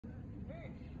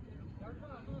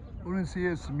Buenos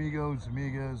dias, amigos,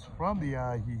 amigas, from the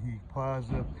Ajijic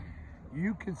Plaza.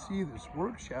 You can see this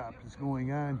workshop is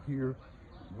going on here.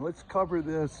 Let's cover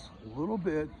this a little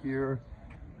bit here,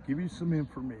 give you some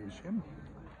information.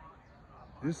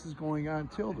 This is going on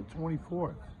till the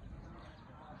 24th.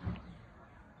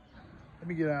 Let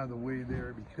me get out of the way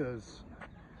there because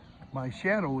my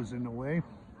shadow is in the way.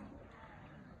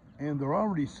 And they're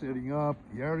already setting up,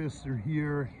 the artists are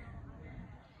here.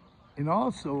 And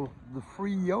also the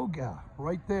free yoga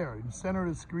right there in the center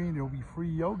of the screen. There'll be free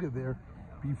yoga there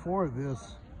before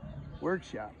this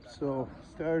workshop. So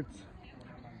starts,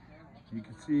 you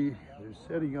can see they're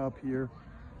setting up here.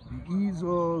 The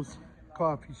easels,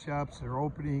 coffee shops are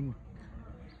opening,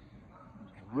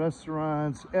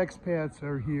 restaurants, expats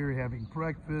are here having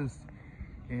breakfast.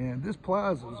 And this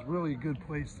plaza is really a good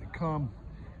place to come,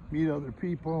 meet other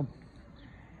people.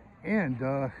 And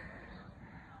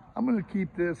I'm going to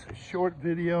keep this a short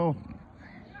video.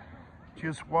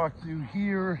 Just walk through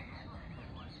here,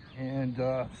 and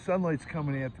sunlight's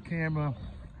coming at the camera.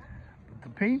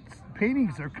 But the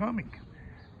paintings are coming.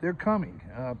 They're coming.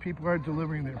 People are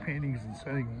delivering their paintings and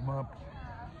setting them up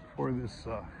for this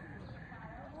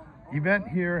event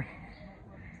here.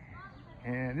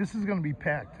 And this is going to be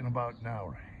packed in about an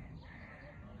hour.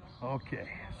 Okay,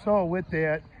 so with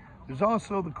that, there's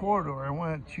also the corridor. I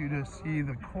want you to see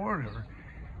the corridor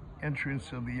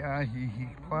entrance of the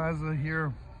Ajijic Plaza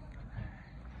here.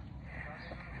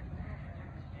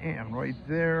 And right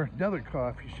there, another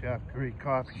coffee shop, great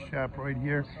coffee shop right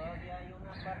here.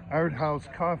 Art House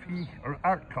Coffee, or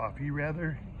Art Coffee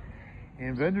rather.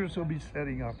 And vendors will be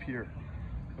setting up here.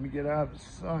 Let me get out of the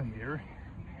sun here.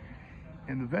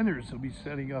 And the vendors will be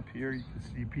setting up here. You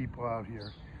can see people out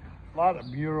here. A lot of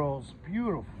murals,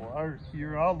 beautiful art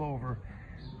here all over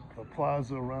the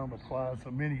plaza, around the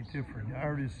plaza, many different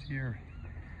artists here.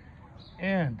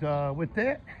 And with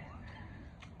that,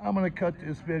 I'm going to cut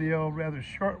this video, rather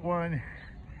short one,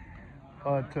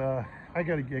 but I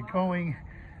got to get going.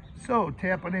 So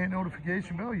tap on that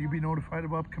notification bell. You'll be notified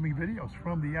of upcoming videos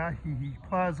from the Ajijic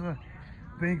Plaza.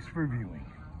 Thanks for viewing.